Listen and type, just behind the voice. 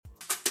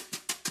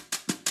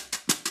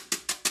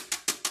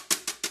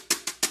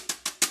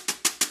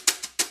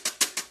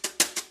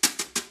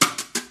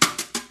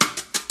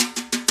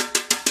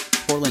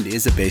Portland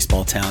is a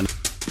baseball town.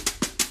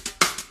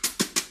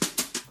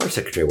 Our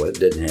secretary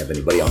didn't have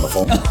anybody on the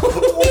phone.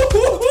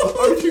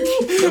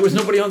 There was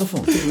nobody on the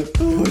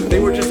phone. They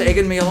were just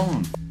egging me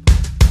along.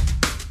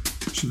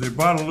 So they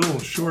brought a little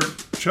short,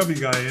 chubby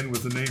guy in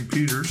with the name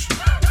Peters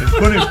and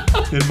put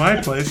him in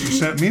my place and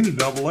sent me to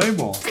Double-A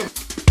ball.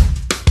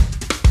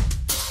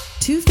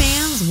 Two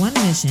fans, one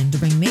mission to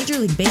bring Major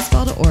League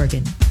Baseball to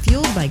Oregon,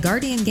 fueled by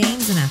Guardian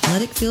Games and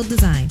Athletic Field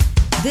Design.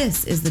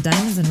 This is the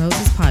Diamonds and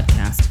Roses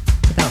podcast.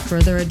 Without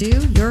further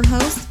ado, your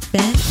hosts,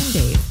 Ben and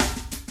Dave.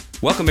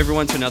 Welcome,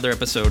 everyone, to another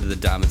episode of the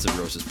Diamonds and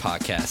Roses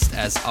podcast.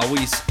 As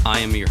always, I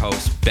am your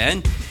host,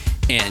 Ben,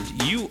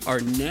 and you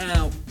are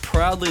now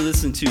proudly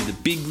listening to the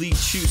Big League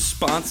Chew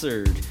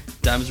sponsored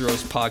Diamonds and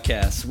Roses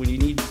podcast. When you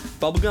need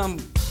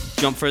bubblegum,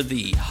 jump for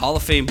the Hall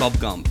of Fame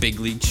bubblegum, Big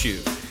League Chew.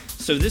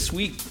 So this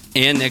week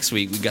and next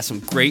week, we've got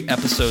some great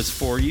episodes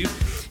for you,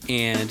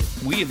 and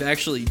we have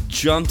actually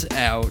jumped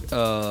out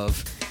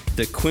of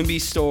the Quimby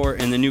store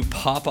and the new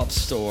pop-up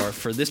store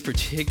for this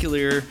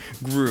particular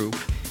group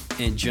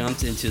and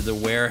jumped into the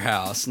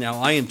warehouse.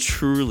 Now, I am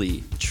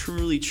truly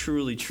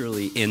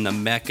in the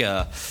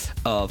mecca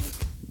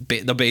of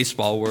the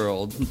baseball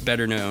world,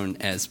 better known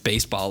as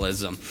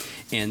baseballism.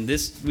 And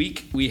this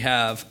week, we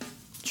have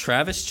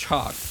Travis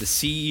Chalk, the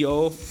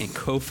CEO and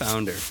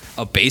co-founder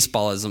of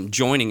Baseballism,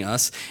 joining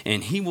us.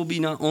 And he will be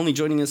not only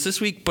joining us this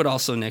week, but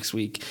also next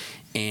week.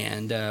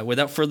 And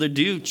without further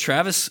ado,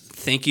 Travis,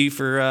 thank you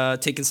for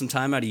taking some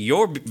time out of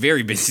your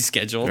very busy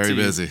schedule.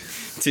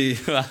 To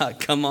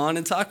come on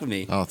and talk with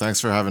me. Oh, thanks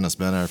for having us,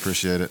 Ben. I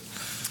appreciate it.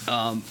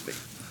 I'm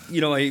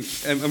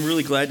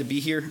really glad to be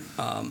here.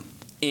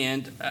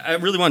 And I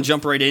really want to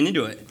jump right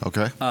into it.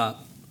 Okay.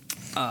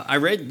 I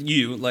read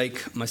you,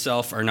 like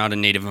myself, are not a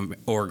native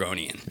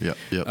Oregonian.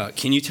 Yep.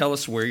 Can you tell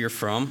us where you're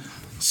from?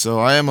 So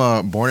I am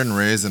born and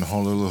raised in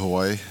Honolulu,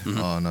 Hawaii,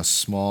 in a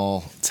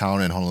small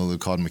town in Honolulu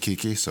called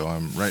Makiki. So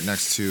I'm right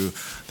next to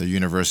the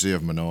University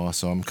of Manoa.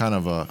 So I'm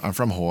I'm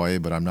from Hawaii,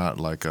 but I'm not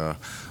like a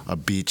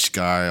beach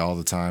guy all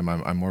the time.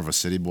 I'm more of a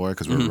city boy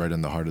because we're right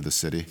in the heart of the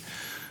city.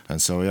 And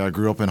so, yeah, I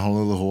grew up in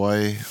Honolulu,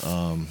 Hawaii,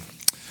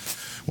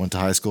 went to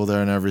high school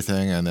there and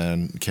everything, and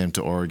then came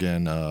to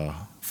Oregon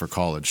for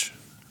college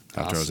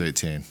after I was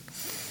 18.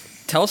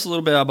 Tell us a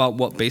little bit about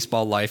what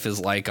baseball life is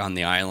like on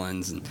the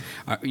islands, and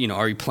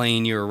are you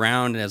playing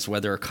year-round as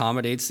weather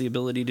accommodates the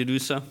ability to do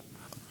so?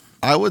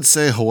 I would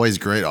say Hawaii's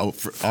great.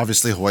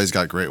 Obviously, Hawaii's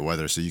got great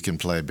weather, so you can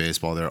play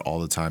baseball there all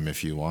the time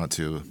if you want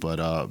to.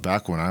 But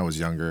back when I was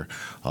younger,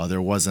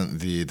 there wasn't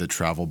the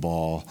travel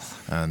ball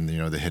and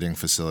the hitting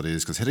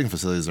facilities, because hitting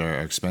facilities are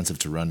expensive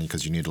to run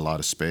because you need a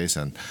lot of space,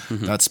 and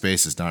that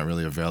space is not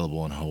really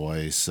available in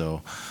Hawaii.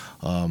 So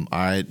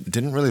I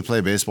didn't really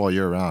play baseball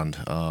year-round.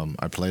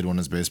 I played when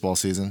it was baseball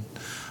season.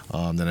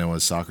 Then it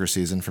was soccer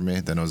season for me.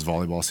 Then it was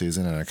volleyball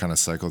season, and I kind of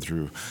cycled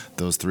through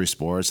those three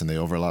sports, and they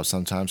overlap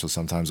sometimes. So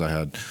sometimes I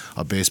had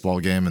a baseball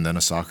game and then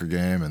a soccer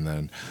game, and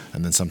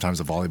then sometimes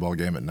a volleyball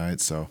game at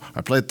night. So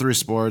I played three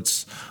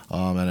sports,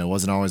 and it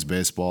wasn't always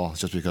baseball,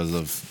 just because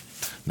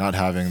of not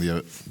having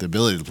the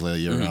ability to play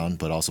year round,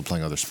 but also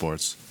playing other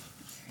sports.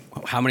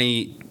 How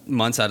many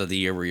months out of the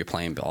year were you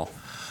playing ball?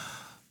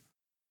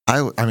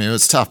 I mean, it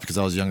was tough because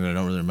I was younger and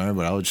I don't really remember,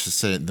 but I would just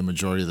say the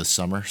majority of the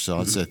summer. So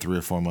I'd say 3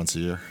 or 4 months a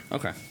year.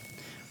 Okay.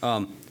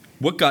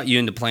 What got you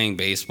into playing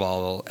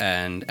baseball,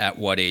 and at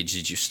what age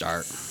did you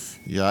start?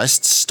 Yeah, I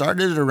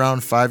started at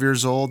around 5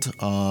 years old.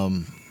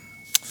 I'm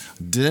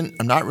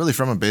not really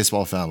from a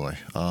baseball family.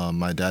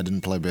 My dad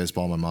didn't play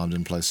baseball. My mom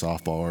didn't play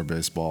softball or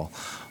baseball.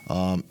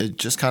 It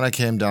just kind of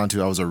came down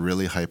to I was a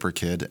really hyper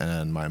kid,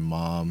 and my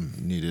mom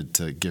needed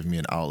to give me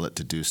an outlet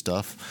to do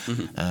stuff.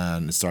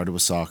 And it started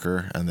with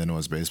soccer, and then it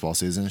was baseball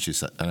season. She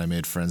said, and I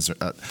made friends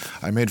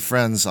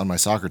on my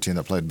soccer team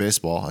that played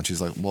baseball, and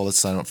she's like, "Well, let's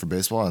sign up for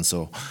baseball." And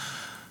so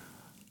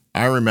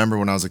I remember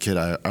when I was a kid,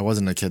 I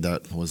wasn't a kid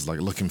that was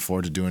like looking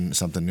forward to doing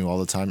something new all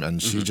the time,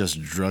 and she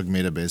just drugged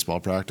me to baseball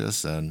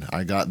practice, and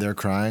I got there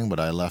crying, but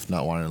I left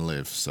not wanting to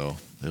leave. So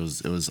it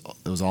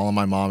was all on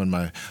my mom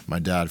and my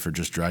dad for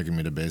just dragging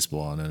me to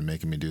baseball and then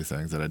making me do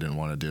things that I didn't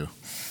want to do.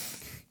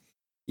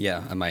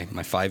 Yeah, and my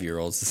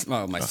 5-year-old's,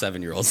 my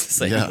 7-year-old's the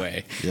same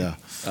way. Yeah.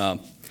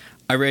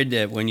 I read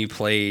that when you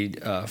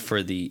played for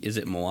is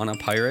it Moana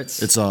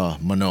Pirates? It's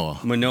Manoa.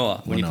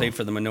 When you played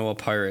for the Manoa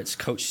Pirates,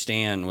 Coach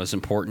Stan was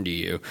important to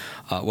you.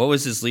 What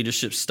was his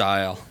leadership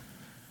style?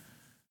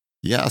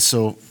 Yeah,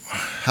 so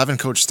having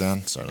Coach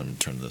Stan, sorry, let me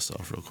turn this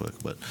off real quick.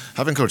 But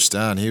having Coach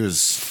Stan, he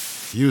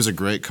was a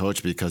great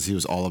coach because he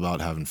was all about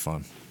having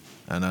fun.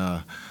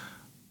 And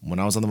when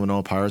I was on the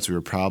Manoa Pirates, we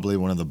were probably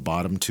one of the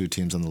bottom 2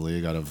 teams in the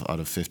league out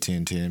of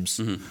 15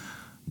 teams.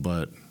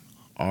 But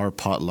our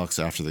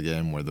potlucks after the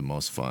game were the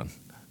most fun.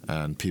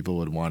 and people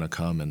would want to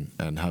come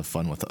and have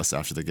fun with us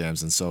after the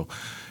games. And so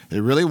it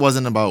really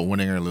wasn't about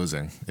winning or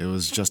losing. It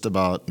was just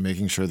about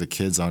making sure the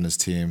kids on his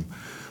team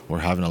were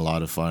having a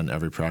lot of fun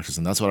every practice,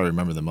 and that's what I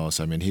remember the most.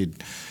 I mean,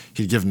 he'd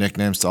give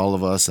nicknames to all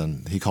of us,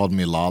 and he called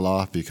me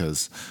Lala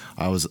because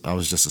I was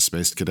just a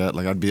space cadet.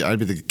 Like I'd be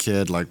the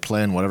kid like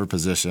playing whatever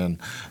position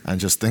and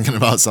just thinking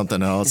about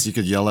something else. You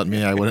could yell at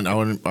me, I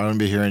wouldn't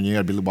be hearing you.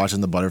 I'd be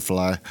watching the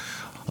butterfly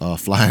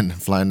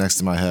flying next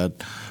to my head.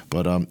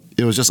 But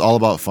it was just all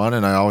about fun,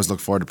 and I always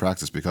looked forward to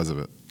practice because of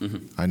it.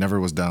 I never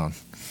was down.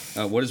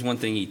 What is one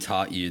thing he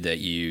taught you that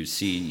you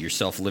see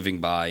yourself living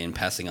by and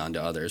passing on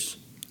to others?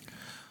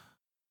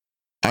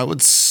 I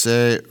would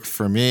say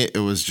for me, it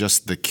was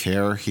just the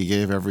care he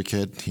gave every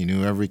kid. He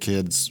knew every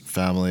kid's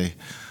family.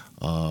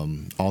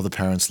 All the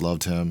parents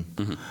loved him,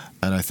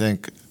 and I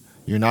think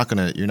you're not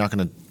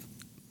gonna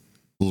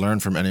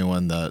learn from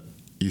anyone that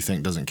you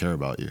think doesn't care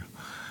about you.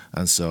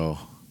 And so,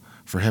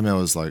 for him, it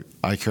was like,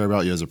 I care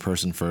about you as a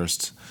person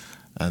first,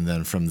 and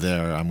then from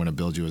there, I'm gonna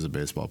build you as a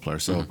baseball player.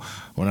 So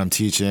when I'm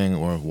teaching,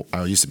 or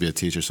I used to be a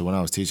teacher, so when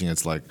I was teaching,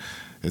 it's like,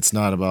 it's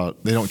not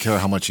about, they don't care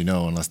how much you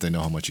know unless they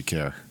know how much you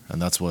care,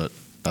 and that's what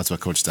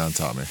Coach Stan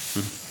taught me.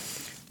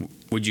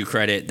 Would you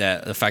credit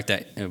the fact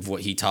that of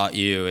what he taught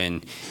you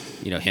and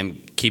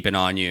him keeping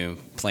on you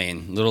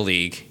playing Little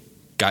League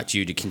got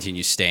you to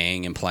continue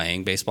staying and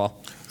playing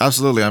baseball?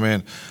 Absolutely. I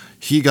mean,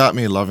 he got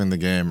me loving the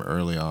game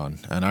early on,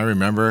 and I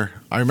remember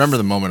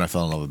the moment I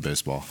fell in love with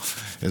baseball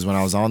is when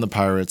I was on the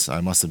Pirates. I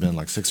must have been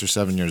like 6 or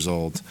 7 years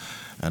old,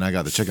 and I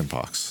got the chicken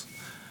pox,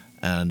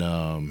 and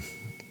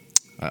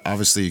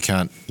obviously you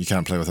can't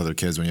play with other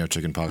kids when you have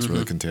chicken pox.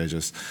 Really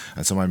contagious.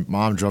 And so my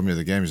mom drove me to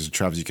the game. She said,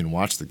 Travis, you can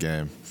watch the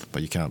game,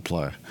 but you can't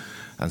play.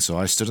 And so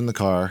I sat in the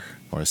car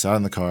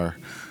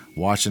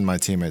watching my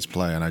teammates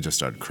play, and I just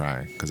started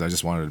crying because I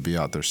just wanted to be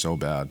out there so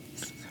bad.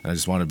 And I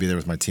just wanted to be there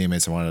with my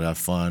teammates. I wanted to have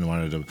fun,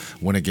 wanted to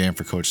win a game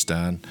for Coach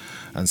Stan.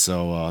 And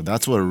so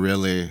that's what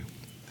really,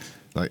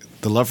 like,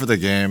 the love for the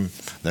game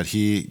that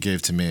he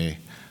gave to me,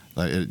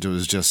 like, it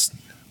was just,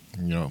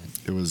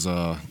 it was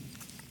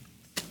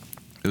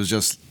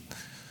just,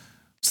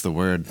 it's the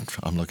word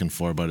I'm looking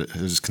for, but it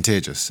was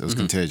contagious. It was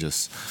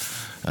contagious.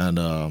 And,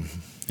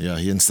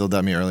 he instilled that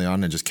in me early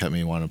on and just kept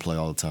me wanting to play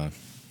all the time.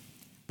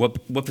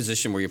 What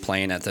position were you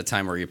playing at that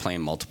time, or were you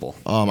playing multiple?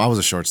 I was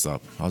a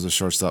shortstop. I was a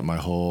shortstop my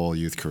whole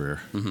youth career.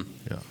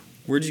 Yeah.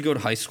 Where did you go to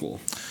high school?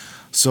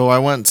 So I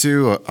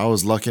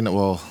was lucky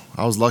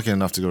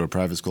enough to go to a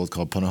private school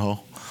called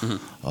Punahou.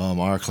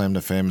 Our claim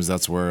to fame is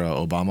that's where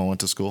Obama went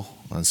to school.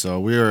 And so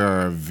we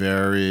are a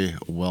very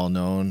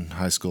well-known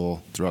high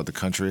school throughout the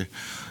country.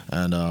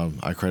 And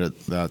I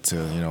credit that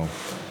to,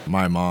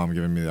 my mom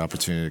giving me the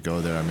opportunity to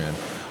go there. I mean,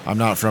 I'm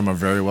not from a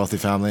very wealthy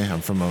family. I'm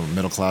from a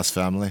middle-class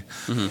family.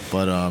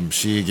 But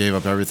she gave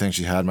up everything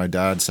she had. My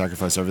dad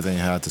sacrificed everything he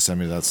had to send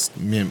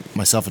me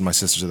myself and my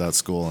sister to that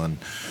school. And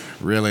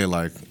really,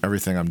 like,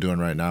 everything I'm doing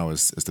right now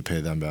is to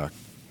pay them back.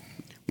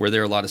 Were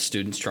there a lot of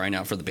students trying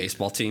out for the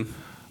baseball team?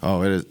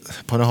 Oh, it is.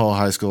 Punahou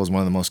High School is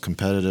one of the most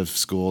competitive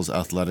schools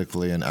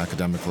athletically and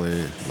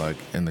academically, like,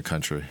 in the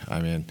country.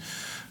 I mean,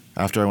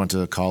 after I went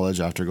to college,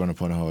 after going to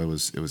Punahou,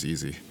 it was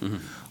easy.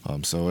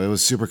 So it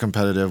was super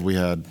competitive. We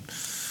had,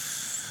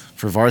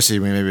 for varsity,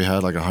 we maybe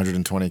had like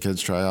 120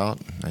 kids try out,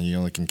 and you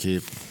only can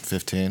keep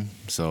 15.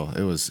 So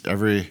it was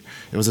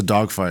a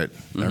dogfight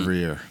every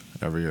year.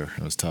 Every year,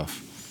 it was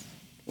tough.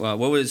 Well,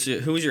 who was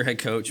your head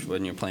coach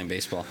when you were playing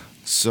baseball?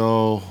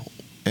 So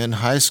in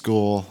high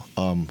school,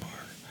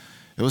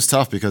 it was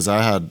tough because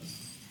I had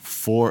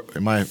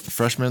my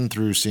freshman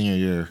through senior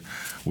year,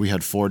 we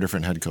had 4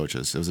 different head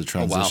coaches. It was a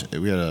transition.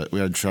 Oh, wow. We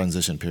had a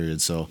transition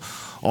period. So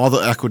all the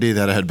equity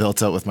that I had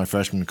built up with my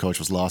freshman coach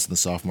was lost in the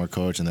sophomore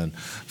coach, and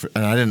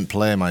I didn't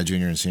play my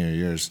junior and senior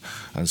years,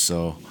 and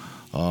so.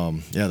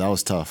 That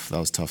was tough. That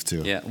was tough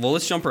too. Yeah, well,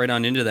 let's jump right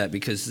on into that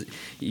because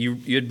you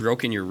had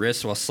broken your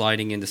wrist while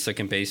sliding into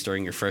second base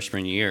during your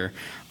freshman year.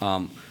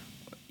 And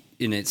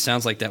it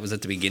sounds like that was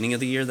at the beginning of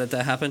the year that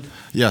happened?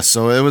 Yeah,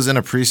 so it was in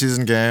a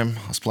preseason game.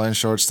 I was playing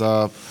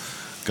shortstop,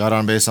 got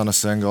on base on a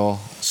single,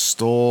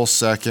 stole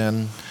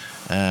second,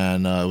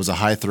 and it was a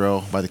high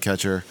throw by the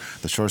catcher.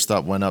 The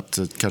shortstop went up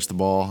to catch the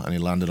ball, and he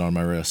landed on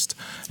my wrist.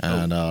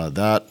 And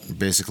that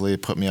basically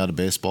put me out of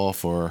baseball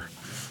for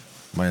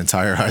my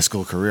entire high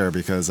school career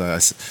because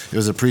it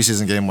was a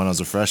preseason game when I was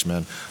a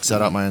freshman.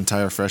 Sat out my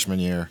entire freshman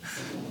year.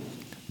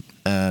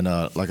 And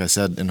like I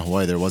said, in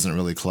Hawaii, there wasn't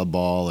really club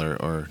ball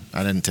or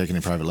I didn't take any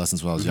private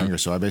lessons when I was younger.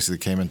 So I basically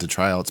came into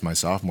tryouts my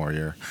sophomore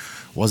year.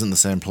 Wasn't the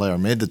same player.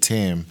 Made the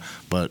team,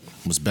 but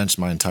was benched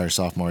my entire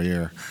sophomore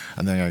year.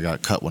 And then I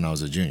got cut when I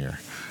was a junior.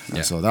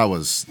 And so that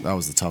was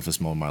the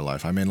toughest moment of my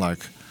life. I mean,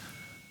 like,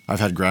 I've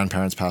had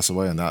grandparents pass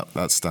away, and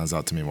that stands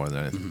out to me more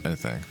than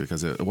anything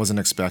because it wasn't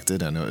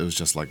expected, and it was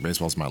just like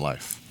baseball's my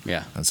life.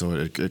 Yeah. And so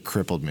it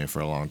crippled me for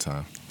a long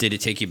time. Did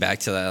it take you back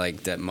to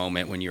that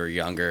moment when you were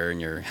younger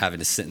and you're having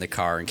to sit in the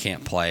car and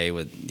can't play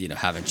with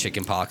having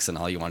chicken pox and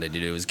all you wanted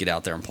to do was get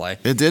out there and play?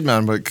 It did,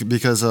 man. But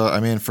because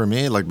for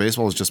me, like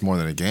baseball was just more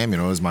than a game.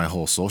 It was my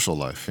whole social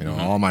life.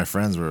 All my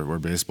friends were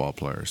baseball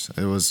players.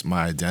 It was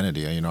my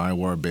identity. I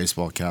wore a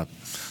baseball cap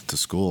to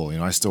school.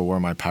 I still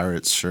wore my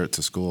Pirates shirt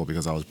to school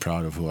because I was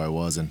proud of who I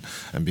was and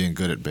being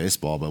good at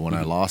baseball. But when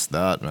I lost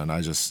that, man,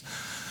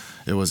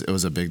 it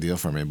was a big deal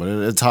for me. But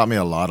it taught me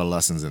a lot of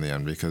lessons in the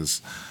end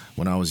because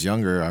when I was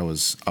younger, I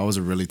was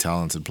a really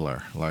talented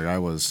player. Like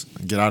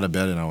get out of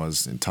bed and I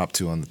was in top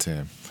 2 on the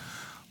team.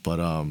 But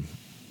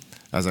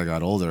as I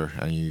got older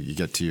and you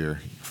get to your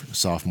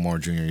sophomore,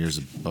 junior years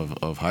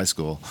of high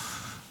school,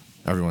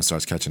 everyone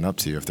starts catching up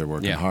to you if they're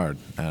working hard.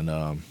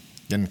 And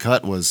getting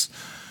cut was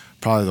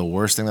probably the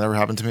worst thing that ever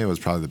happened to me. It was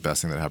probably the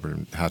best thing that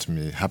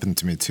happened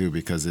to me too,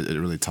 because it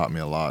really taught me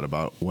a lot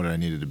about what I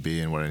needed to be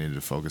and what I needed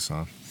to focus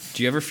on.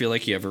 Do you ever feel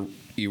like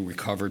you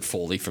recovered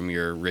fully from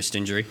your wrist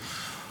injury?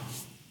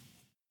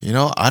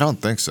 I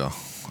don't think so.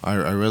 I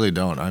really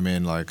don't.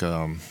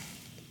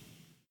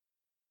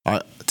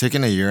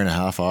 Taking a year and a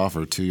half off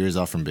or 2 years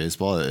off from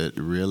baseball, it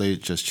really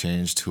just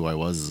changed who I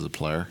was as a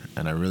player,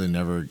 and I really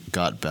never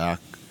got back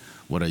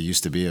what I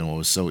used to be and what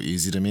was so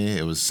easy to me.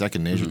 It was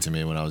second nature to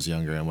me when I was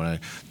younger, and when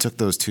I took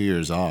those 2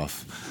 years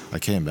off, I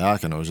came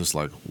back and I was just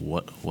like,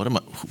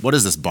 what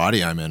is this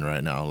body I'm in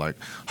right now? Like,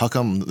 how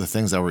come the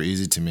things that were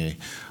easy to me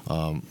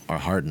are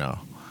hard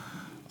now?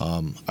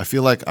 I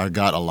feel like I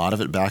got a lot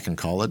of it back in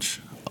college,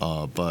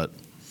 but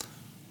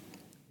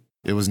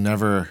it was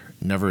never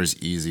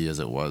as easy as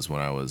it was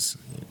when I was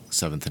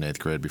 7th and 8th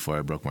grade before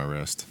I broke my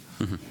wrist.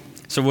 Mm-hmm.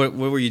 So what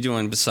were you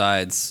doing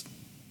besides,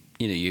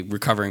 you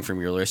recovering from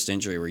your wrist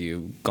injury? Were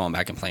you going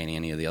back and playing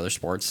any of the other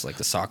sports like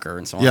the soccer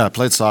and so on? Yeah, I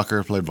played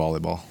soccer, played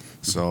volleyball.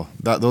 So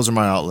those are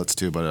my outlets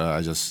too. But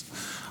I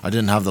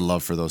didn't have the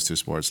love for those two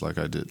sports like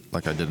I did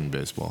in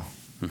baseball.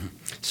 Mm-hmm.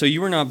 So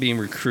you were not being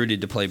recruited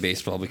to play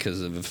baseball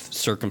because of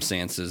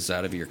circumstances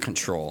out of your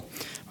control.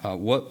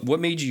 What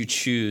made you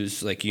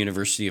choose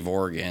University of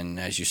Oregon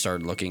as you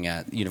started looking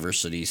at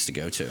universities to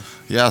go to?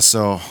 Yeah,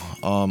 so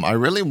I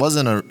really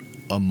wasn't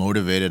a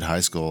motivated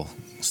high school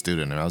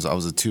student. I was a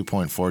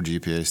 2.4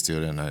 GPA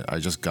student. I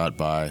just got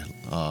by.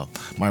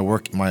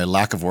 My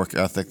lack of work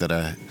ethic that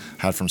I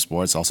had from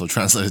sports also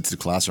translated to the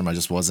classroom. I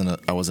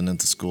wasn't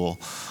into school,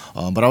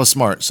 but I was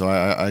smart. So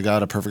I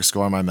got a perfect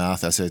score on my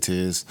math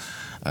SATs,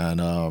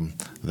 and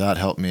that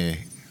helped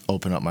me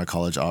open up my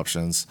college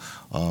options.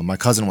 My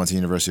cousin went to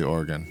University of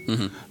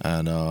Oregon,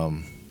 and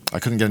I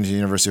couldn't get into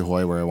University of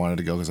Hawaii where I wanted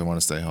to go because I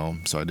wanted to stay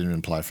home. So I didn't even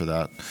apply for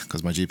that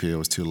because my GPA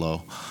was too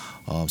low.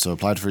 So I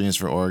applied for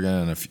University of Oregon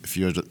and a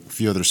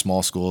few other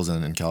small schools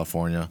in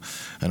California,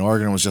 and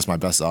Oregon was just my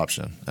best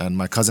option. And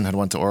my cousin had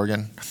went to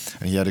Oregon,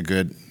 and he had a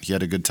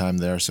good time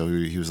there. So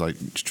he was like,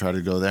 try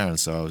to go there. And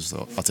so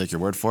I'll take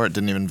your word for it.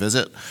 Didn't even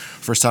visit.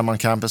 First time on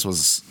campus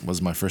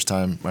was my first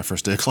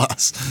day of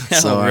class.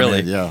 So really?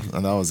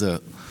 And that was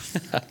it.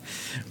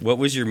 What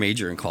was your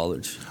major in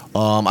college?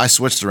 I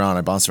switched around.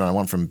 I bounced around. I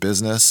went from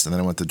business, and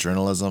then I went to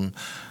journalism.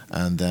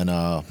 And then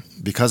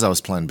because I was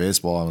playing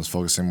baseball, I was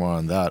focusing more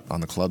on that, on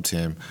the club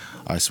team,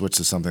 I switched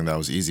to something that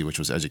was easy, which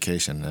was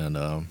education. And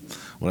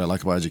what I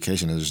like about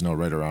education is there's no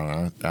right or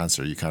wrong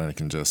answer. You kind of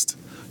can just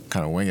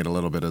wing it a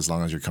little bit as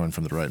long as you're coming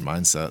from the right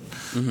mindset.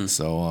 Mm-hmm.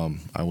 So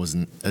I was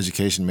an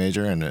education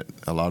major, and it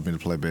allowed me to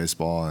play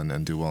baseball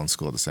and do well in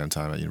school at the same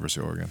time at University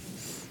of Oregon.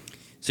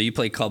 So you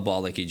played club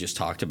ball like you just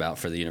talked about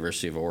for the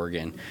University of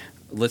Oregon.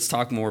 Let's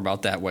talk more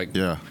about that.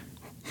 Yeah.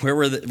 Where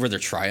were there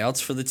tryouts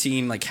for the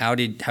team? How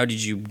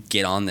did you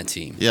get on the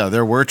team? Yeah,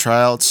 there were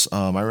tryouts.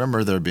 I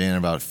remember there being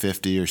about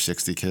 50 or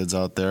 60 kids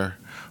out there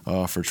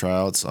for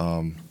tryouts.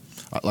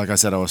 Like I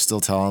said, I was still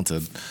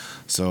talented,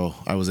 so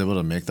I was able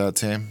to make that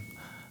team.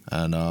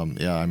 And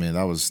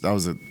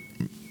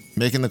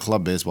making the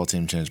club baseball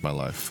team changed my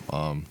life.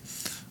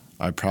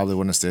 I probably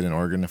wouldn't have stayed in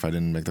Oregon if I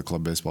didn't make the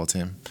club baseball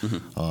team.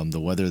 Mm-hmm. The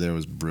weather there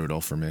was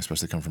brutal for me,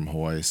 especially coming from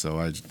Hawaii.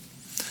 So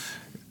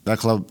that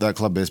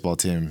club baseball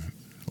team,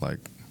 it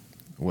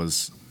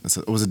was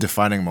a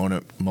defining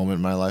moment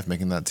in my life,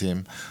 making that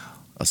team,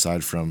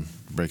 aside from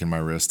breaking my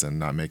wrist and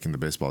not making the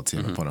baseball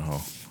team at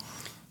Punahou.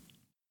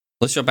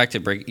 Let's jump back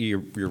to your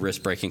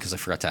wrist breaking, because I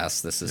forgot to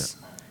ask this.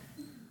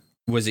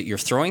 Was it your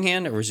throwing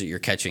hand or was it your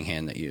catching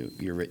hand that you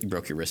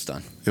broke your wrist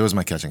on? It was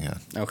my catching hand.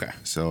 Okay.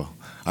 So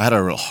I had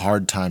a real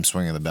hard time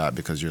swinging the bat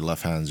because your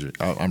left hand's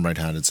I'm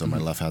right-handed, so my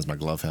left hand's my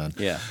glove hand.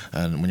 Yeah.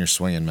 And when you're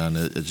swinging, man,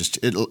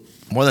 it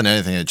more than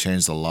anything, it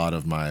changed a lot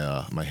of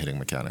my hitting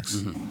mechanics.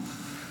 Mm-hmm.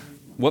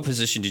 What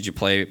position did you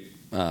play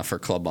for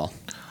club ball?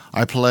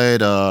 I played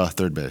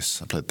third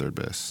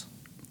base.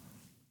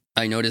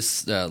 I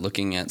noticed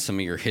looking at some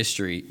of your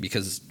history,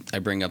 because I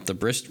bring up the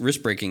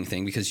wrist breaking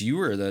thing, because you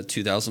were the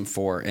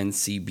 2004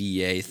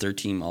 NCBA third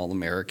team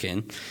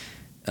All-American,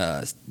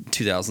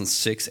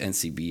 2006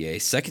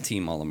 NCBA second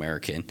team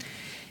All-American,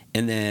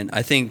 and then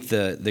I think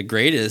the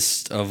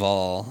greatest of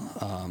all,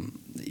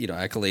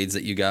 accolades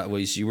that you got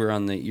was you're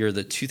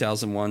the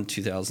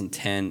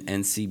 2001-2010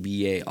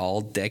 NCBA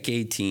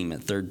All-Decade Team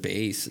at third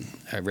base.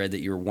 I read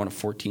that you were one of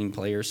 14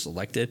 players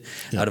selected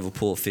out of a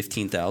pool of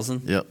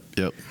 15,000. Yep.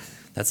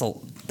 That's a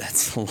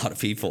lot of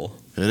people.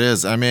 It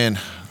is. I mean,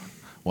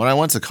 when I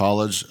went to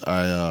college,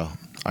 I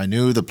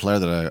knew the player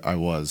that I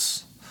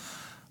was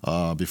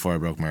before I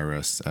broke my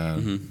wrist,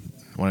 and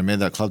when I made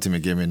that club team,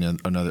 it gave me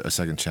a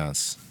second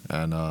chance.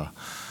 And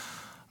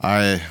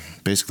I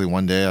basically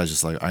one day I was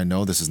just like, I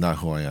know this is not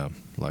who I am.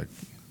 Like,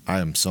 I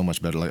am so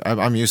much better. Like,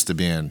 I'm used to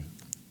being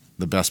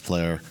the best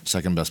player,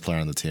 second best player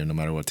on the team, no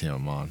matter what team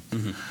I'm on.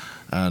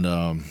 And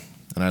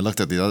I looked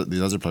at the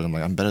other players. I'm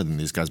like, I'm better than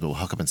these guys, but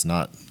how come it's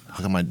not?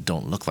 How come I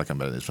don't look like I'm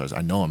better than these players?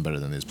 I know I'm better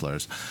than these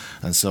players.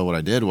 And so what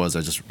I did was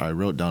I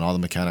wrote down all the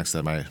mechanics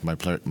that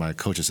my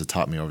coaches had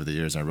taught me over the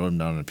years, and I wrote them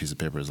down on a piece of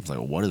paper. I was like,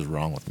 well, what is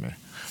wrong with me?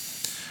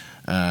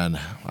 And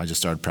I just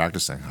started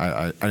practicing.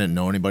 I didn't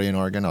know anybody in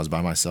Oregon. I was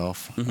by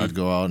myself. I'd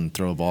go out and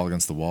throw a ball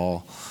against the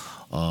wall.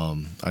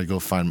 I'd go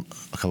find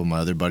a couple of my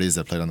other buddies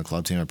that played on the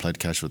club team. I played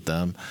catch with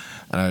them.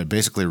 And I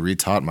basically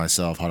retaught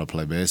myself how to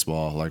play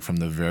baseball, like from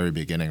the very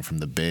beginning, from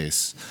the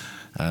base.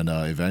 And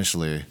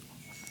eventually,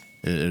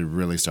 it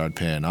really started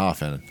paying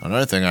off. And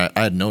another thing, I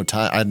had no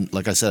time.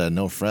 Like I said, I had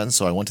no friends,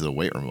 so I went to the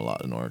weight room a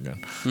lot in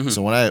Oregon.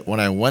 So when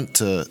I went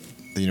to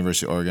the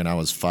University of Oregon, I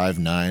was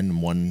 5'9",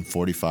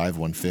 145,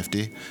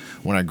 150.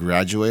 When I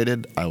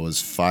graduated, I was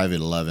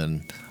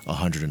 5'11",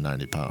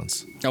 190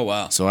 pounds. Oh,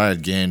 wow. So I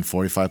had gained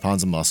 45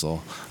 pounds of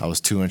muscle. I was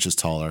 2 inches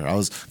taller. I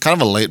was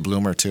kind of a late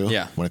bloomer, too,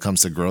 when it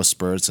comes to growth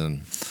spurts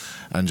and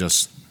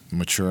just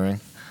maturing.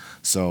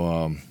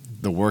 So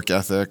the work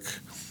ethic,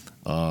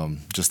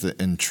 just the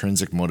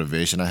intrinsic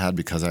motivation I had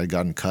because I had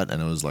gotten cut,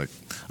 and it was like,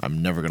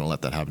 I'm never going to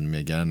let that happen to me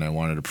again. And I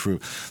wanted to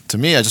prove, to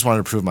me, I just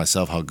wanted to prove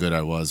myself how good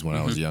I was when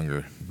I was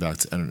younger,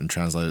 and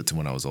translate it to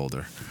when I was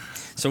older.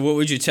 So what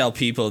would you tell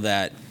people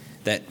that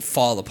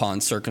fall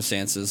upon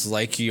circumstances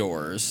like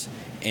yours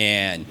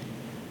and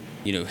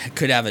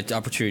could have an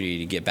opportunity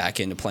to get back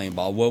into playing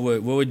ball? What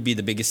would be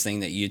the biggest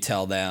thing that you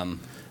tell them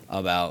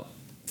about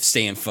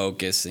staying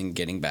focused and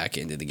getting back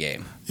into the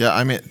game? Yeah,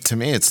 I mean, to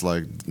me, it's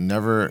like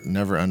never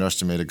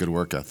underestimate a good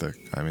work ethic.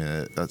 I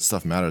mean, that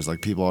stuff matters.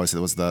 Like, people always say,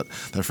 what's that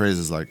phrase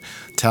is like,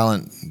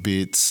 talent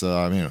beats,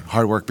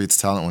 hard work beats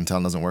talent when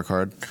talent doesn't work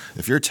hard.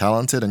 If you're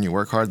talented and you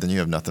work hard, then you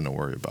have nothing to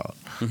worry about.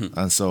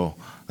 And so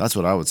that's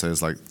what I would say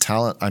is like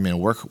talent. I mean,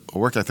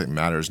 work ethic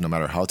matters no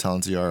matter how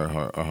talented you are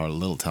or how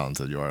little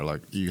talented you are.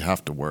 Like, you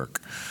have to work.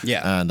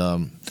 Yeah.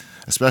 And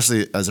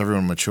especially as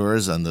everyone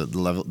matures and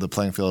the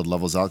playing field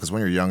levels out, because when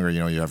you're younger,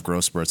 you have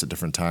growth spurts at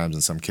different times,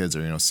 and some kids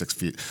are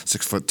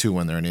 6'2"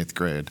 when they're in 8th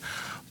grade.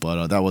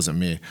 But that wasn't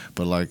me.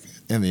 But like,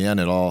 in the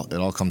end, it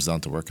all comes down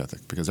to work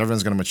ethic, because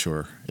everyone's going to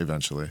mature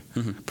eventually.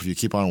 But if you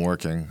keep on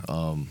working,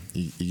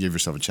 you give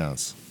yourself a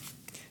chance.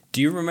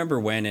 Do you remember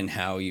when and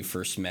how you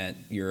first met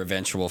your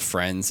eventual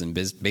friends and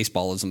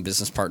baseballers and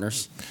business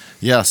partners?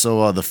 Yeah,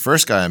 so the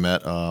first guy I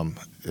met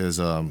is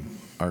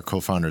our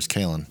co-founder is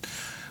Kalen,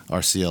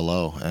 our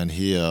CLO, and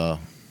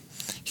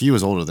he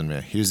was older than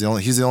me. He's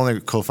the only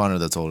co-founder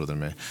that's older than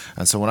me.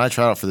 And so when I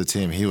tried out for the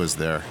team, he was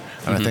there.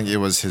 And I think it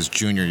was his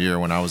junior year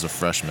when I was a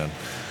freshman.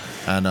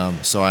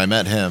 And so I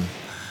met him,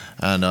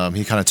 and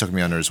he kind of took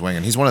me under his wing.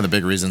 And he's one of the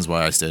big reasons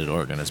why I stayed at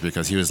Oregon, is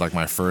because he was like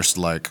my first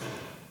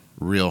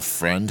real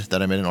friend that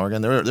I made in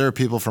Oregon. There are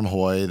people from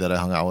Hawaii that I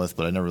hung out with,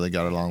 but I never really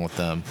got along with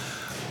them.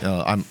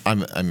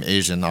 I'm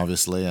Asian,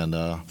 obviously, and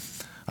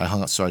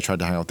so I tried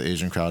to hang out with the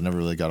Asian crowd. Never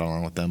really got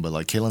along with them, but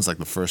Kalen's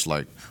the first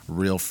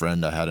real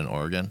friend I had in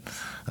Oregon,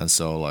 and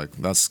so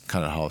that's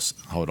kind of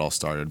how it all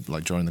started.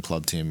 Joining the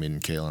club team, meeting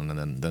Kalen,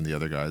 and then the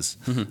other guys.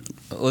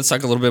 Let's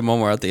talk a little bit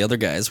more about the other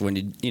guys. When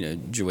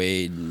did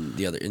Joade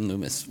and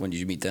Loomis? When did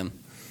you meet them?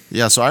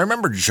 Yeah, so I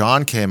remember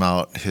John came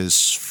out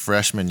his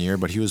freshman year,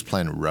 but he was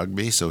playing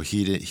rugby, so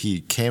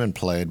he came and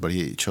played, but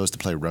he chose to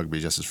play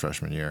rugby just his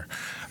freshman year.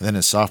 And then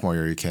his sophomore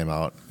year, he came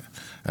out,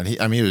 and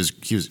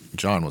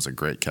John was a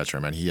great catcher,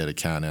 man. He had a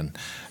cannon,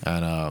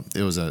 and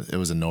it was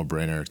a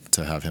no-brainer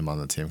to have him on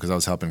the team, because I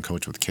was helping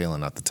coach with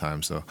Kalen at the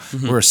time. So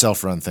we were a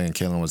self-run thing, and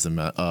Kalen was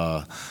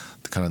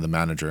kind of the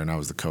manager, and I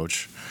was the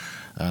coach,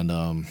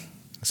 and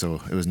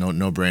so it was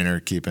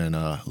no-brainer keeping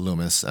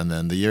Loomis. And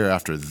then the year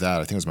after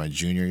that, I think it was my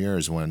junior year,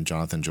 is when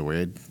Jonathan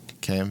Joade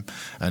came.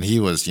 And he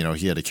was,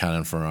 he had a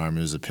cannon for an arm.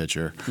 He was a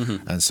pitcher.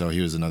 And so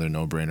he was another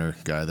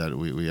no-brainer guy that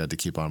we had to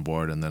keep on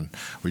board. And then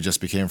we just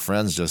became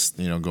friends, just,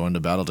 going to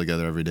battle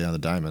together every day on the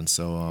diamond.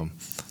 So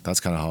that's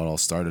kind of how it all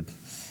started.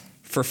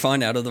 For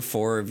fun, out of the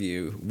four of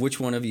you, which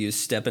one of you is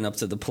stepping up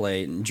to the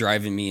plate and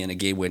driving me in a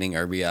game-winning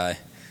RBI?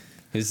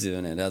 Who's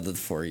doing it out of the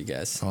four of you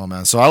guys? Oh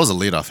man, so I was a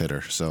leadoff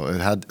hitter, so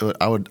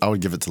I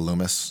would give it to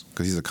Loomis,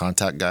 because he's a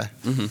contact guy.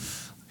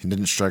 He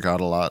didn't strike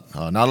out a lot,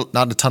 not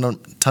a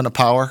ton of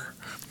power.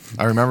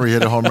 I remember he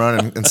hit a home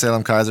run in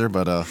Salem Kaiser,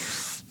 but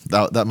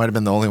that might have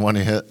been the only one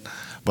he hit.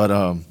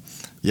 But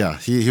yeah,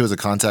 he was a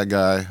contact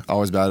guy,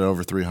 always batted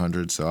over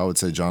 300. So I would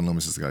say John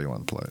Loomis is the guy you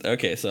want to play.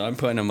 Okay, so I'm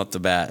putting him up to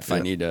bat if I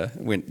need to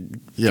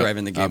drive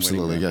in the game.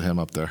 Absolutely, get him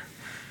up there.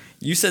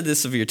 You said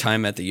this of your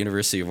time at the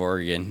University of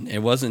Oregon. It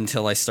wasn't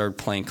until I started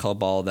playing club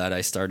ball that I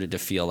started to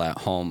feel at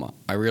home.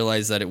 I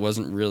realized that it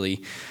wasn't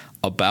really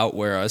about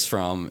where I was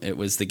from. It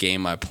was the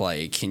game I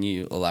played. Can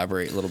you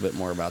elaborate a little bit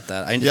more about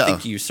that? I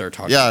think you started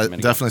talking about it. Yeah,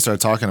 definitely started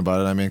talking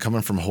about it. I mean,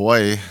 coming from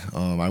Hawaii,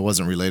 I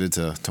wasn't related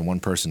to one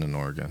person in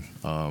Oregon.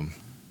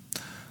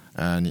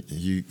 And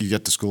you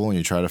get to school and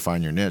you try to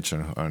find your niche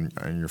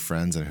and your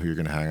friends and who you're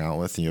going to hang out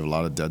with. And you have a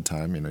lot of dead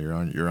time. You know,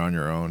 you're on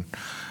your own.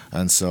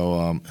 And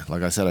so,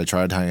 like I said, I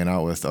tried hanging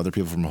out with other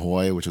people from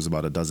Hawaii, which was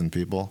about a dozen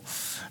people,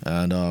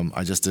 and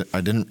I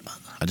didn't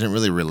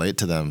really relate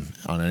to them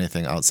on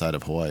anything outside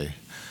of Hawaii.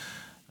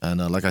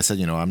 And like I said,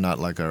 you know, I'm not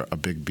like a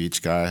big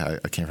beach guy.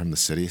 I came from the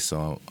city,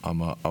 so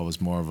I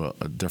was more of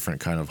a different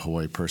kind of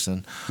Hawaii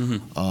person.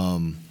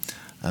 Mm-hmm.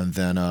 And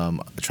then I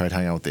tried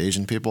hanging out with the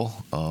Asian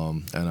people,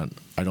 and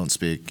I don't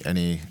speak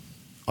any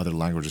other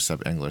language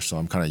except English, so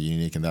I'm kind of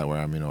unique in that way.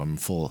 I'm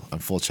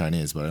full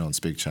Chinese, but I don't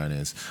speak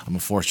Chinese. I'm a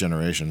fourth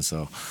generation,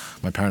 so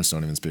my parents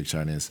don't even speak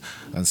Chinese,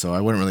 and so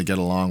I wouldn't really get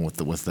along with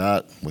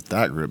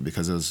that group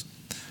because it was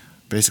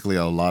basically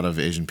a lot of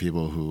Asian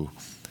people who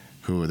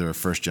they're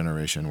first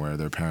generation where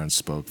their parents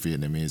spoke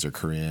Vietnamese or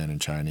Korean and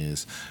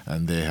Chinese,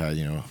 and they had,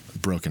 you know,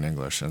 broken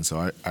English. And so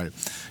I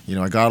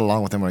got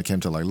along with them when it came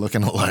to like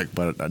looking alike,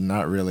 but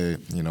not really,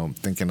 you know,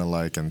 thinking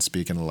alike and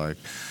speaking alike.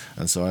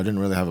 And so I didn't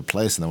really have a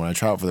place. And then when I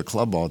tried out for the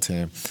club ball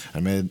team,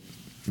 I made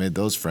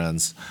those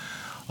friends.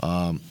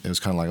 It was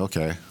kind of like,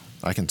 okay,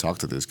 I can talk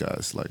to these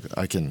guys. Like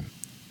I can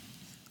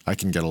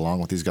get along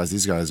with these guys.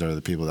 These guys are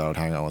the people that I would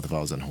hang out with if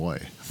I was in Hawaii.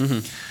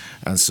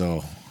 Mm-hmm. And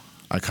so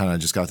I kind of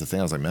just got to think,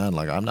 I was like, man,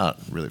 like I'm not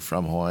really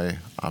from Hawaii.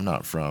 I'm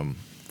not from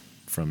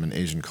an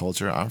Asian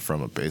culture. I'm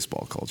from a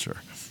baseball culture.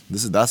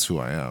 That's who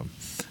I am,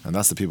 and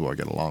that's the people I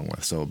get along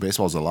with. So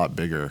baseball is a lot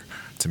bigger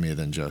to me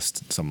than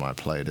just something I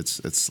played.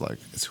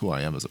 It's who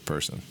I am as a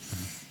person.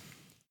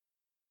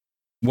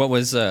 What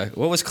was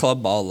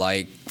club ball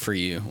like for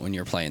you when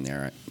you were playing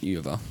there at U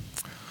of O?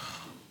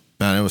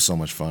 Man, it was so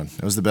much fun.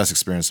 It was the best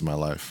experience of my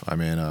life. I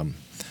mean,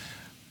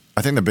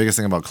 I think the biggest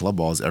thing about club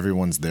ball is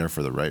everyone's there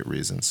for the right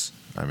reasons.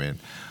 I mean,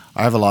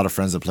 I have a lot of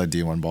friends that play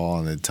D1 ball,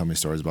 and they tell me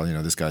stories about, you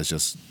know, this guy's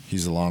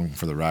he's along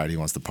for the ride. He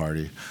wants to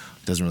party.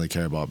 Doesn't really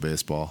care about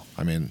baseball.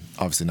 I mean,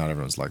 obviously not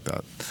everyone's like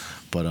that.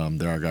 But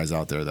there are guys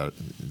out there that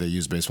they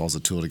use baseball as a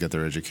tool to get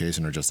their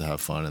education or just to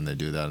have fun, and they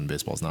do that, and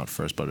baseball's not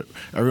first. But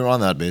everyone on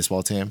that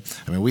baseball team,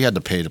 I mean, we had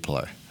to pay to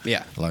play.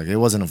 Yeah. Like, it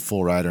wasn't a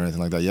full ride or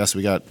anything like that. Yes,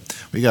 we got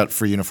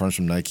free uniforms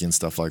from Nike and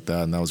stuff like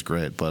that, and that was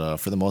great. But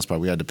for the most part,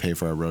 we had to pay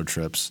for our road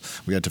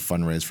trips. We had to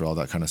fundraise for all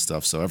that kind of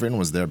stuff. So everyone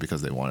was there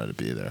because they wanted to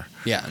be there.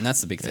 Yeah, and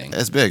that's the big thing.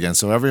 It's big. And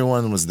so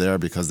everyone was there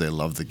because they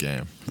loved the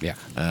game. Yeah.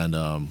 And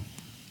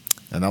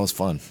that was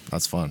fun.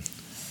 That's fun.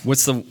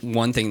 What's the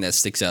one thing that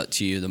sticks out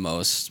to you the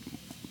most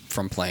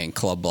from playing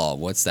club ball?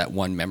 What's that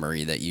one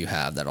memory that you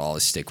have that'll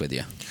always stick with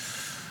you?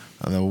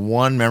 And the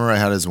one memory I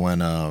had is when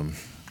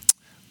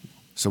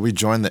so we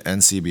joined the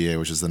NCBA,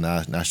 which is the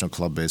National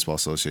Club Baseball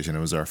Association. It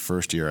was our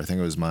first year. I think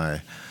it was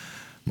my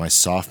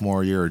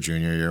sophomore year or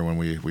junior year when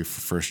we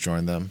first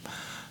joined them.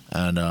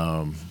 And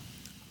so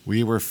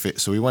we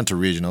went to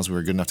regionals. We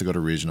were good enough to go to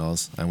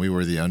regionals, and we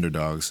were the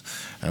underdogs.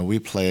 And we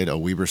played a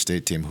Weber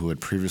State team who had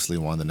previously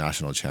won the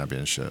national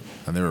championship,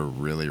 and they were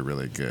really,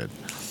 really good.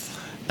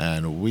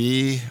 And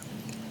we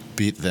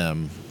beat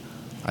them,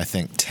 I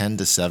think,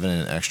 10-7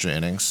 in extra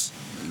innings.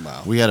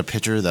 Wow. We had a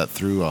pitcher that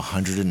threw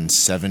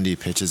 170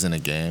 pitches in a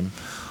game.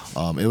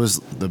 It was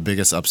the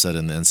biggest upset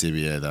in the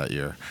NCBA that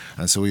year.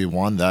 And so we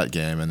won that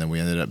game, and then we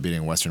ended up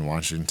beating Western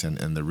Washington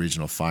in the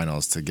regional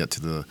finals to get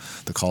to the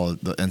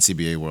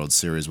NCBA World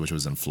Series, which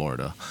was in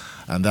Florida.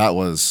 And that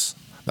was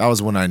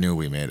when I knew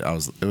we made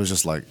it. It was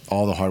just like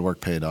all the hard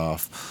work paid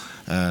off.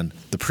 And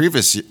the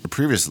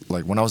previous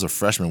like when I was a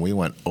freshman, we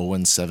went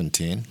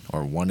 0-17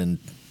 or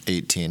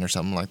 1-18 or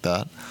something like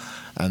that.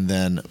 And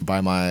then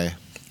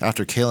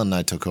after Kalen and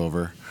I took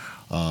over,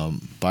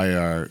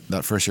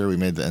 that first year we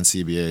made the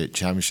NCBA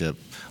championship,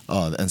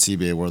 the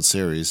NCBA World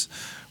Series,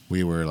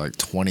 we were like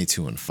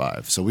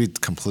 22-5. So we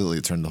completely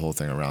turned the whole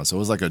thing around. So it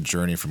was like a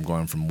journey from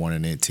going from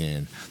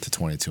 1-18 to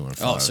 22-5.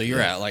 Oh, so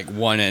you're at like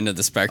one end of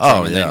the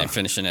spectrum and then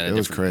finishing at a different.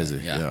 It was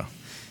crazy. Yeah.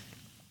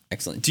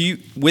 Excellent.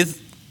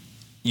 With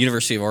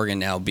University of Oregon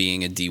now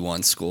being a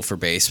D1 school for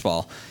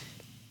baseball,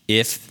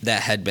 if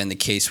that had been the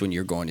case when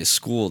you're going to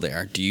school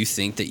there, do you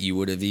think that you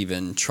would have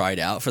even tried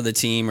out for the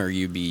team, or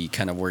you'd be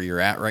kind of where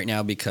you're at right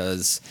now?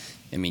 Because,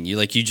 I mean,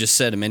 you just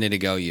said a minute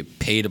ago, you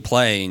pay to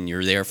play and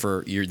you're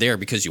there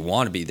because you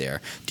want to be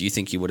there. Do you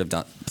think you would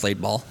have played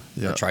ball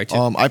or tried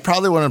to? I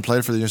probably wouldn't have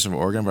played for the University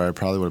of Oregon, but I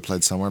probably would have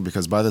played somewhere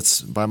because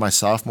by my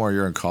sophomore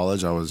year in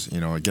college, I was,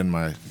 getting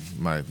my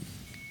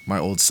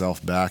old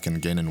self back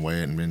and gaining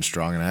weight and being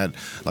strong. And I had,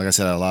 like I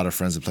said, I had a lot of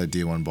friends that played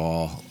D1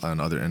 ball and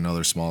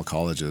other small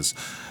colleges,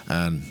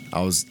 and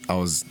I was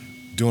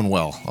doing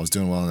well. I was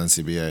doing well in the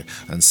NCBA,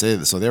 and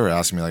so they were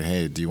asking me like,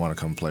 "Hey, do you want to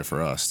come play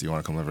for us? Do you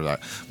want to come play for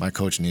that? My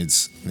coach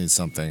needs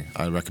something.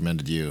 I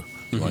recommended you."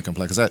 You want to come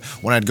play? Because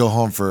when I'd go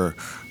home for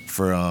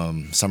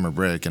summer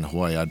break in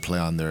Hawaii, I'd play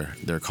on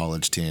their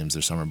college teams,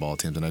 their summer ball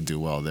teams, and I'd do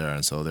well there.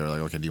 And so they were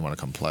like, okay, do you want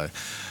to come play?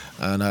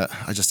 And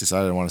I just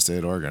decided I want to stay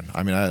at Oregon.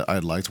 I mean, I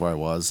liked where I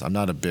was. I'm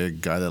not a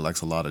big guy that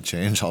likes a lot of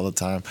change all the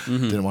time.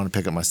 Didn't want to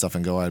pick up my stuff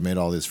and go. I made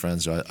all these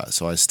friends,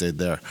 so I stayed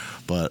there.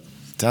 But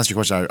to answer your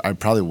question, I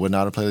probably would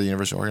not have played at the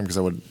University of Oregon because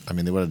they would have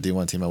a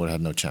D1 team. I would have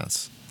had no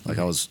chance. Like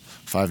I was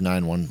 5'9",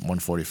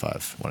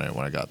 145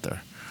 when I got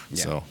there.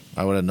 Yeah. So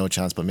I would have no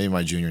chance. But maybe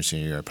my junior and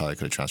senior year, I probably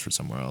could have transferred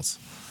somewhere else.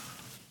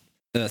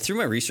 Through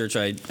my research,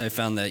 I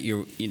found that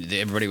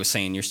everybody was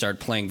saying you started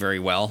playing very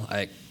well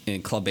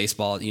in club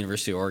baseball at the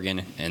University of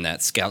Oregon, and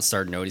that scouts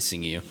started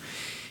noticing you.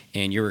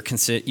 And you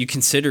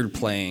considered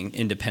playing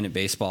independent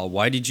baseball.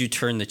 Why did you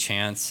turn the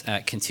chance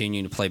at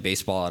continuing to play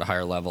baseball at a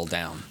higher level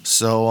down?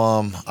 So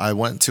I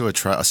went to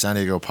a San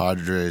Diego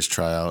Padres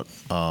tryout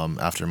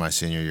after my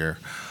senior year.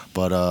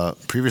 But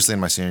previously in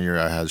my senior year,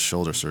 I had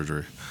shoulder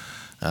surgery.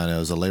 And it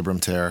was a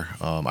labrum tear.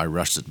 I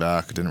rushed it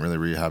back, didn't really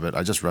rehab it.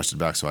 I just rushed it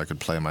back so I could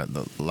play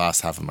the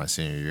last half of my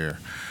senior year.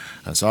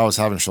 And so I was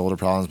having shoulder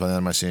problems by the end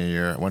of my senior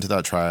year. I went to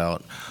that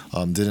tryout.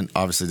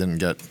 Didn't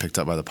get picked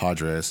up by the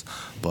Padres,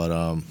 but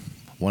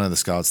one of the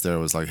scouts there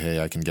was like,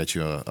 hey, I can get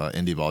you a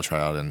indie ball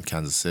tryout in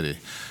Kansas City.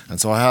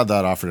 And so I had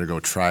that offer to go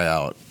try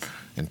out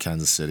in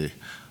Kansas City.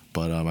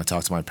 But I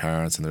talked to my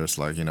parents, and they're just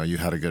like, you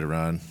had a good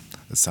run.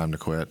 It's time to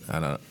quit.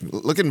 And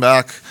looking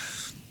back,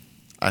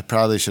 I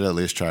probably should at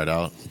least try it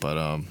out, but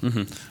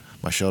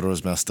my shoulder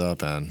was messed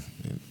up, and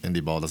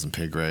indie ball doesn't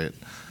pay great,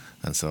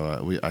 and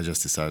so I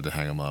just decided to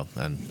hang them up.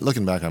 And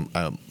looking back,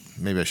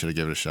 maybe I should have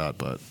given it a shot,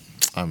 but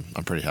I'm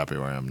pretty happy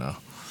where I am now.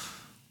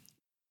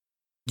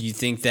 Do you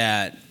think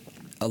that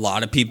a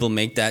lot of people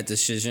make that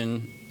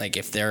decision, like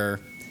if they're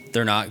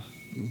not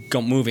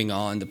moving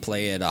on to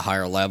play at a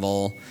higher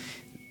level?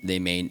 They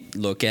may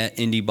look at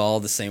indie ball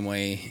the same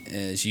way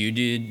as you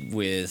did,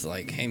 with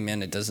like, hey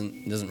man, it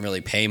doesn't really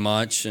pay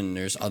much, and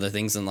there's other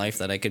things in life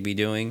that I could be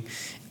doing.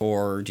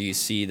 Or do you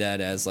see that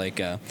as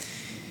like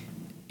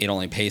it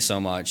only pays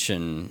so much,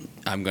 and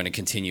I'm going to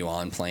continue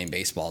on playing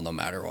baseball no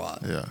matter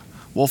what? Yeah.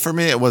 Well, for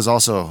me, it was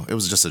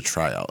just a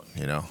tryout.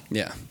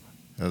 Yeah.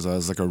 It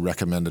was like a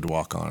recommended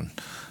walk-on,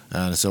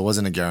 and so it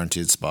wasn't a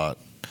guaranteed spot.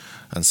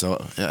 And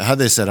so had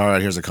they said, all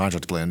right, here's a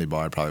contract to play indie ball,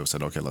 I probably would have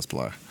said, okay, let's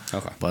play.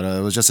 Okay. But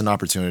it was just an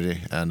opportunity,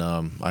 and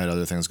I had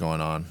other things going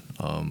on.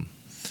 And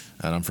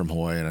I'm from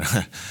Hawaii,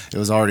 and it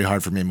was already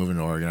hard for me moving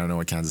to Oregon. I don't know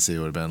what Kansas City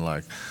would have been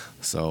like.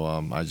 So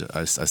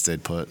I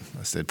stayed put.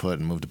 I stayed put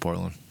and moved to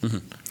Portland. Mm-hmm.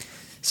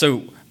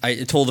 So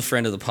I told a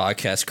friend of the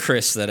podcast,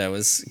 Chris, that I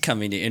was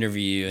coming to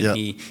interview you, and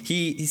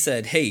he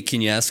said, hey, can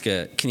you ask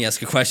a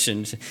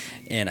question?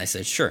 And I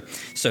said, sure.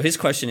 So his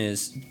question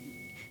is,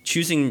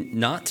 choosing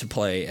not to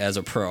play as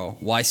a pro,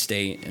 why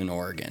stay in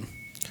Oregon?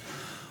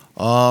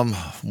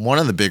 One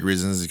of the big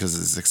reasons is because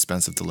it's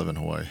expensive to live in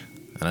Hawaii,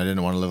 and I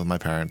didn't want to live with my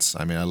parents.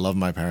 I mean, I love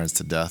my parents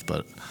to death,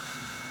 but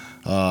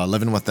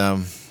living with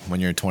them when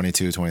you're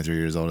 22, 23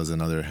 years old is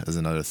another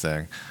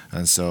thing.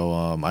 And so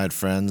I had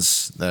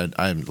friends that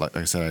like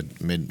I said,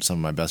 I made some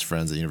of my best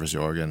friends at the University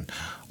of Oregon.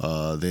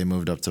 They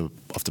moved up to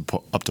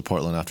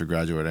Portland after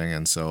graduating,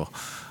 and so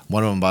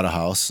one of them bought a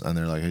house, and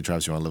they're like, hey,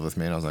 Travis, you want to live with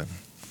me? And I was like,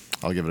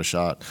 I'll give it a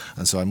shot.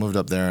 And so I moved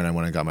up there, and I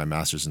went and got my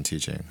master's in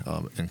teaching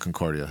in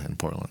Concordia in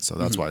Portland. So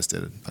that's why I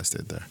stayed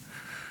there.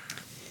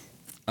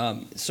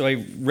 So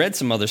I read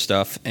some other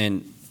stuff,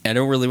 and I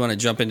don't really want to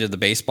jump into the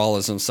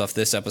baseballism stuff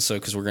this episode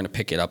because we're going to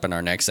pick it up in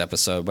our next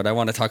episode. But I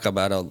want to talk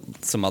about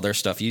some other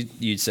stuff.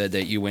 You said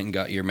that you went and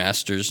got your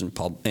master's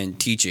in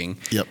teaching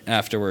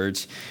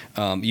afterwards.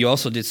 You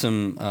also did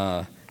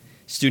some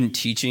student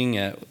teaching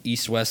at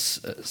East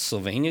West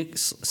Sylvan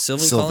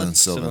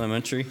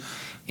Elementary,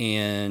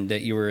 and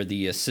that you were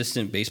the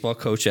assistant baseball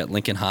coach at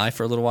Lincoln High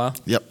for a little while.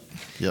 Yep.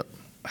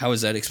 How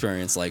was that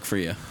experience like for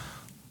you?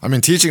 I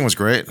mean, teaching was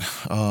great.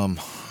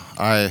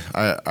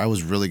 I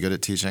was really good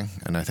at teaching,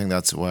 and I think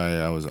that's why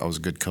I was a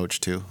good coach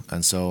too.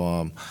 And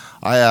so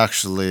I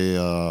actually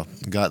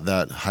got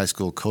that high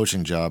school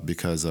coaching job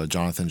because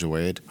Jonathan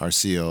Jawade, our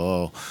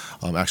COO,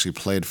 actually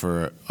played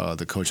for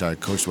the coach I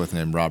coached with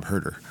named Rob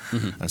Herder.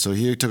 Mm-hmm. And so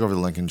he took over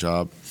the Lincoln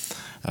job,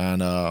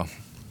 and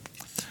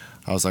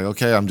I was like,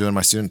 okay, I'm doing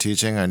my student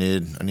teaching. I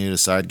need a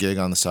side gig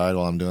on the side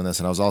while I'm doing this.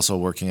 And I was also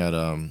working at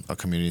a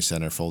community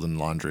center folding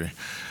laundry.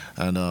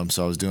 And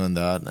so I was doing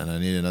that, and I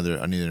needed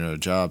another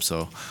job.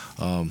 So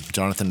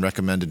Jonathan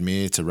recommended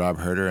me to Rob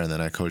Herder, and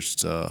then I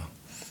coached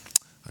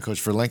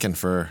for Lincoln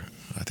for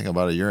I think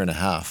about a year and a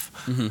half.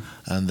 Mm-hmm.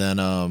 And then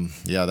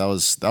that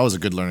was a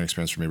good learning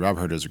experience for me. Rob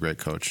Herder is a great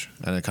coach,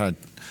 and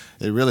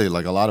it really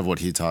like a lot of what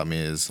he taught me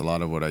is a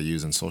lot of what I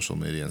use in social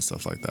media and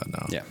stuff like that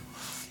now. Yeah.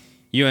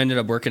 You ended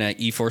up working at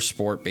E4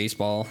 Sport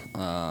Baseball,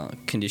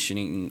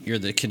 conditioning. You're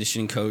the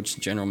conditioning coach,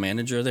 general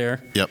manager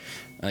there. Yep.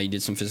 You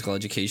did some physical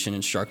education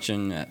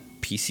instruction at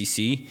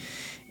PCC,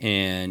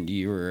 and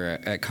you were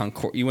at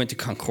You went to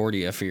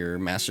Concordia for your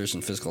master's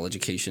in physical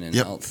education and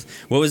health.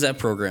 What was that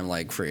program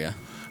like for you?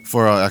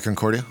 At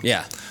Concordia?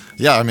 Yeah.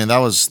 Yeah, I mean, that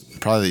was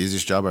probably the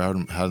easiest job I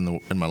had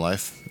in my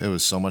life. It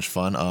was so much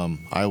fun.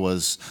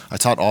 I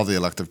taught all the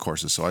elective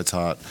courses. So I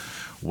taught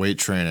weight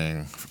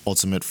training,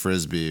 ultimate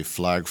frisbee,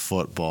 flag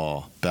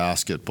football,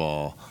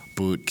 basketball,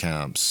 boot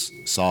camps,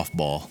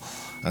 softball.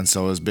 And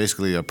so it was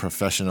basically a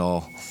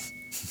professional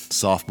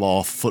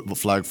softball,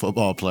 flag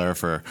football player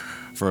for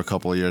a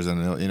couple of years.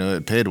 And,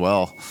 it paid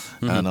well.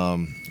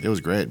 And it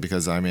was great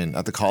because, I mean,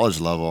 at the college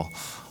level,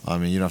 I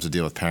mean, you don't have to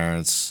deal with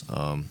parents.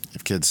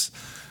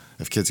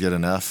 If kids get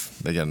an F,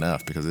 they get an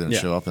F because they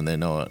didn't show up and they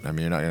know it. I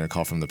mean, you're not going to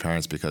call from the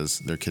parents because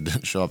their kid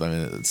didn't show up. I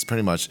mean, it's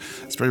pretty much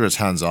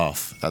hands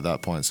off at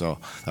that point. So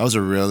that was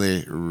a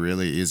really,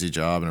 really easy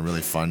job and a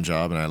really fun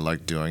job, and I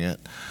liked doing it.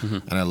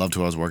 And I loved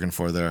who I was working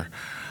for there.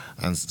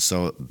 And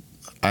so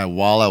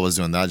while I was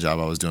doing that job,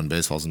 I was doing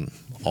baseballs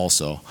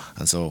also.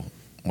 And so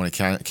when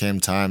it came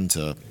time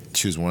to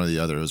choose one or the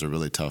other, it was a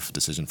really tough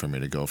decision for me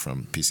to go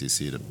from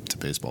PCC to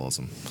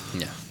baseballism.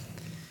 Yeah.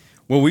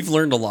 Well, we've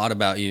learned a lot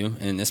about you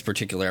in this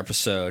particular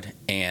episode,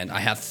 and I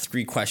have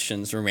 3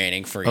 questions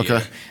remaining for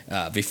you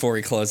before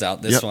we close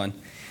out this one.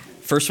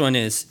 First one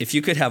is, if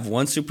you could have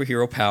one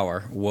superhero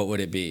power, what would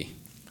it be?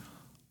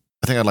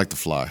 I think I'd like to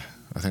fly.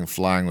 I think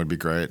flying would be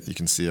great. You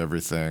can see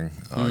everything.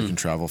 You can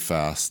travel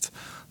fast.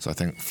 So I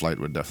think flight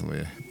would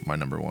definitely be my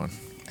number one.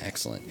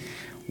 Excellent.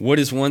 What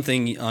is one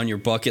thing on your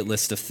bucket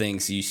list of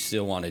things you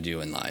still want to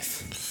do in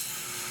life?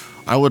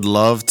 I would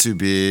love to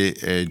be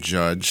a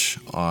judge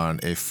on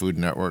a Food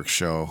Network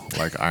show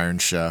like Iron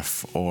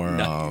Chef or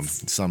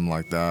something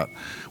like that,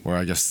 where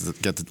I guess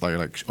get to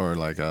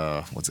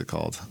what's it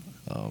called?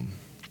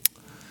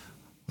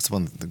 What's the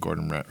one? The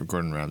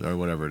Gordon Ramsay or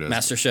whatever it is.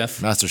 Master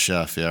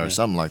Chef, yeah, or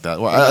something like that.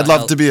 Well, I'd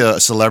love to be a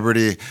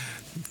celebrity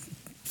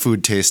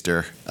food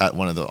taster on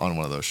one of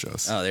those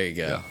shows. Oh, there you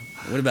go. Yeah.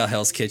 What about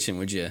Hell's Kitchen?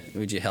 Would you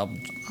help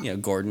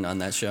Gordon on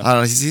that show? I don't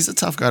know. He's a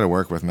tough guy to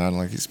work with, man.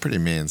 Like, he's pretty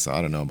mean, so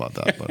I don't know about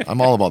that. But I'm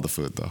all about the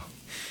food, though.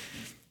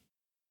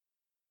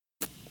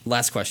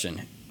 Last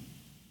question: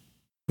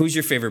 who's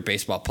your favorite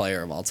baseball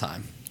player of all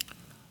time?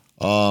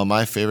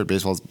 My favorite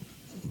baseball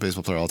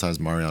player of all time is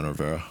Mariano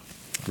Rivera.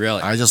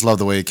 Really? I just love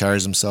the way he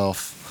carries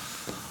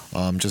himself.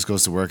 Just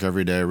goes to work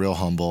every day, real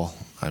humble.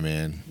 I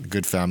mean,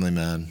 good family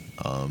man.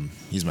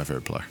 He's my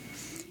favorite player.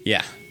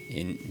 Yeah.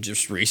 And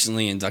just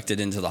recently inducted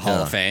into the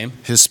Hall of Fame.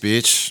 His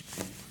speech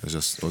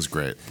was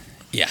great.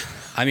 Yeah.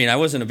 I mean, I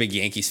wasn't a big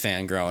Yankees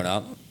fan growing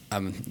up.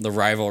 I'm the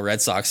rival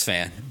Red Sox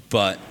fan,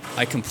 but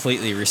I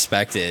completely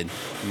respected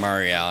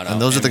Mariano.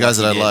 And those are the guys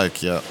that I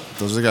like, yeah.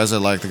 Those are the guys I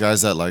like. The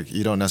guys that, like,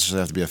 you don't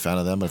necessarily have to be a fan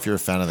of them, but if you're a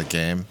fan of the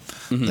game,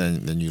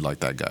 then you like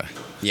that guy.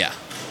 Yeah.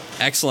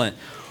 Excellent.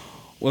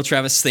 Well,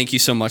 Travis, thank you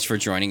so much for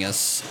joining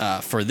us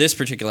for this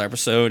particular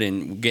episode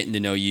and getting to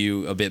know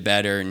you a bit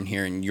better and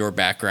hearing your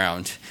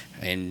background.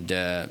 And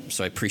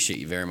so I appreciate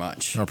you very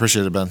much. I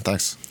appreciate it, Ben.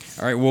 Thanks.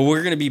 All right. Well,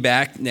 we're going to be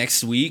back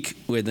next week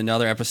with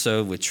another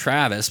episode with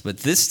Travis, but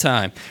this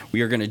time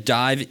we are going to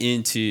dive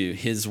into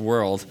his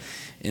world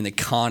in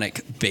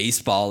iconic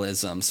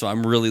baseballism. So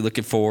I'm really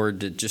looking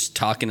forward to just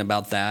talking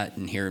about that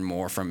and hearing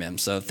more from him.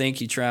 So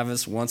thank you,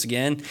 Travis, once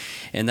again.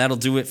 And that'll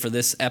do it for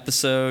this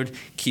episode.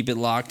 Keep it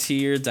locked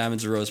here.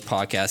 Diamonds and Rose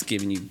Podcast,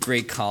 giving you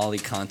great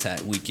quality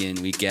content week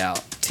in, week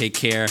out. Take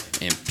care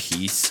and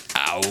peace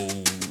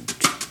out.